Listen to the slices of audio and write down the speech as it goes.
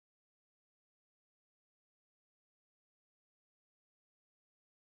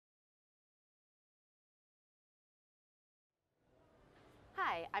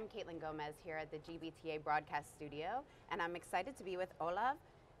Hi, I'm Caitlin Gomez here at the GBTA broadcast studio, and I'm excited to be with Oleg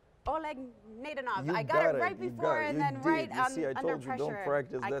Naydonov. You I got it right you before got it. and You then did. right You see, I under told you pressure. don't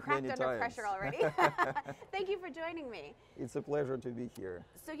practice I that cracked many under times. pressure already. Thank you for joining me. It's a pleasure to be here.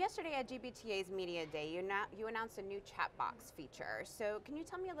 So yesterday at GBTA's Media Day, you announced a new chat box feature. So can you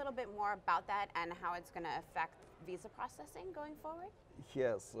tell me a little bit more about that and how it's going to affect visa processing going forward?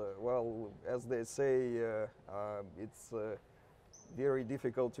 Yes, well, as they say, it's very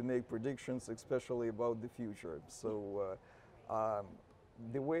difficult to make predictions, especially about the future. So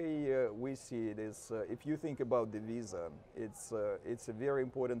the way we see it is, if you think about the visa, it's a very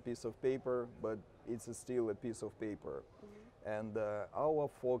important piece of paper, but it's still a piece of paper. And our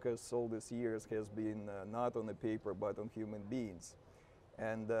focus all these years has been not on the paper, but on human beings.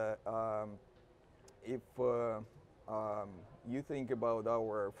 And if you think about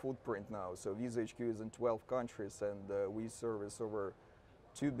our footprint now, so VisaHQ is in 12 countries, and we service over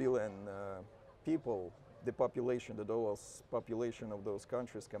 2 billion people. The population, the total population of those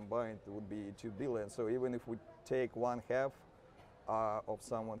countries combined would be 2 billion. So even if we take 1/2 of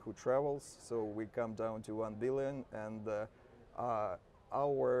someone who travels, so we come down to 1 billion, and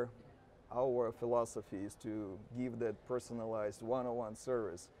our philosophy is to give that personalized one-on-one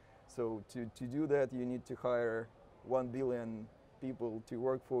service. So to do that, you need to hire 1 billion people to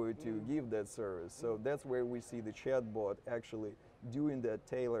work for you to give that service. So that's where we see the chatbot actually doing that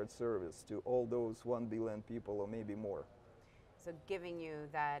tailored service to all those 1 billion people or maybe more. So giving you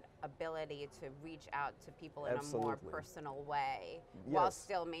that ability to reach out to people in Absolutely. a more personal way, Yes. while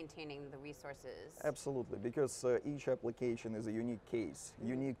still maintaining the resources. Absolutely, because each application is a unique case,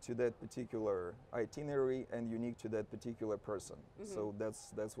 unique to that particular itinerary and unique to that particular person. So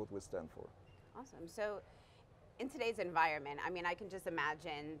that's what we stand for. Awesome. So in today's environment, I mean, I can just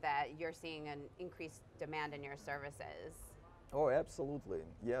imagine that you're seeing an increased demand in your services. Oh, absolutely.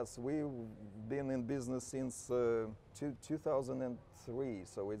 Yes, we've been in business since 2003,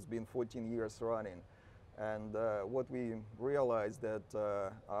 so it's been 14 years running. And what we realized that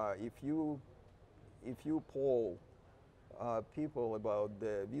if you poll people about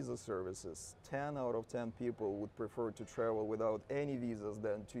the visa services, 10 out of 10 people would prefer to travel without any visas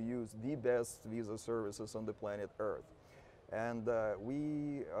than to use the best visa services on the planet Earth. And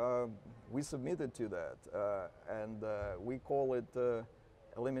we submitted to that, and we call it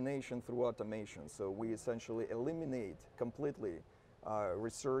elimination through automation. So we essentially eliminate completely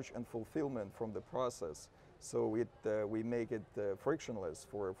research and fulfillment from the process. So we make it frictionless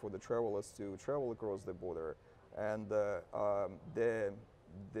for the travelers to travel across the border. And the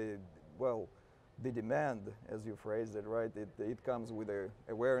demand, as you phrased it, right? It comes with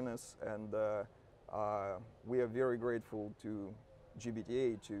awareness, and we are very grateful to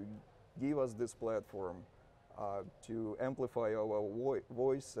GBTA to give us this platform to amplify our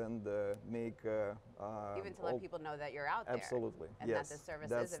voice and make Even to let people know that you're out there. Absolutely, and yes. that the service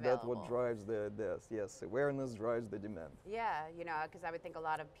that's is available. what drives yes, awareness drives the demand. Yeah, you know, because I would think a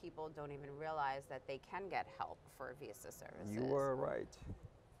lot of people don't even realize that they can get help for visa services. You are right.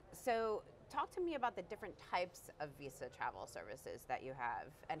 So talk to me about the different types of visa travel services that you have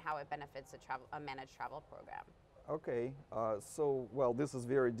and how it benefits a managed travel program. Okay, so, well, this is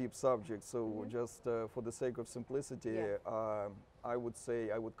very deep subject, so just for the sake of simplicity, I would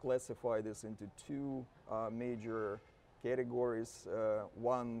say I would classify this into two major categories.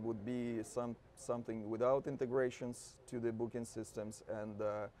 One would be something without integrations to the booking systems, and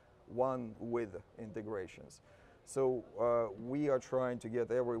one with integrations. So we are trying to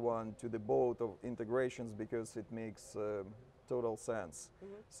get everyone to the boat of integrations because it makes total sense.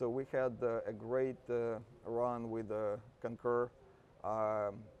 So we had a great run with Concur.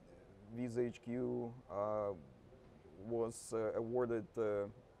 VisaHQ was awarded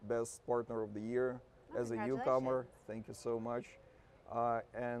Best Partner of the Year as a newcomer. Thank you so much.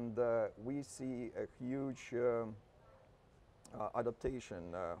 And we see a huge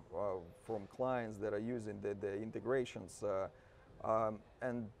adaptation from clients that are using the integrations.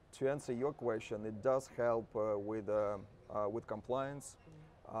 And to answer your question, it does help with compliance.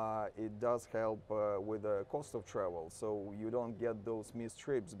 It does help with the cost of travel, so you don't get those missed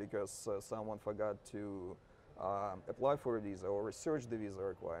trips because someone forgot to apply for a visa or research the visa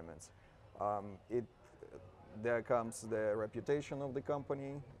requirements. There comes the reputation of the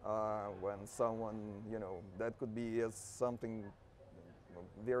company. When someone, that could be as something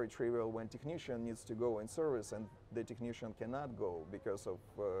very trivial when technician needs to go in service and the technician cannot go because of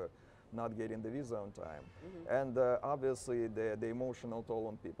not getting the visa on time. And obviously the emotional toll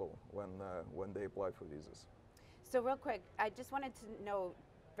on people when they apply for visas. So real quick, I just wanted to know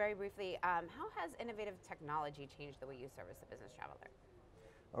very briefly, how has innovative technology changed the way you service the business traveler?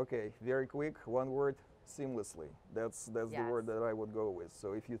 Okay, very quick, one word, seamlessly. That's the word Yes. that I would go with.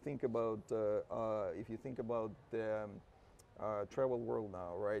 So if you think about the travel world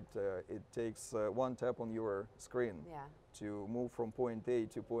now, right? It takes one tap on your screen Yeah. to move from point A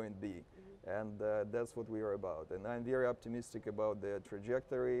to point B, and that's what we are about. And I'm very optimistic about the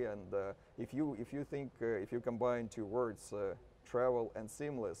trajectory. And if you combine two words, travel and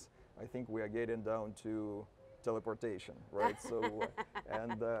seamless, I think we are getting down to teleportation, right? So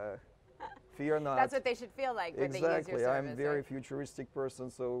and fear not. That's what they should feel like when they use your Exactly. service. I'm a very right? futuristic person,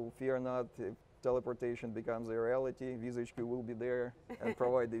 so fear not. If teleportation becomes a reality, VisaHQ will be there and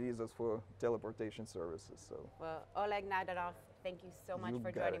provide the visas for teleportation services. So, Well, Oleg Naydonov, thank you so much You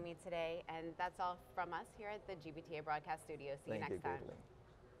for got joining it. me today. And that's all from us here at the GBTA Broadcast Studio. See you thank you, next time. Caitlin.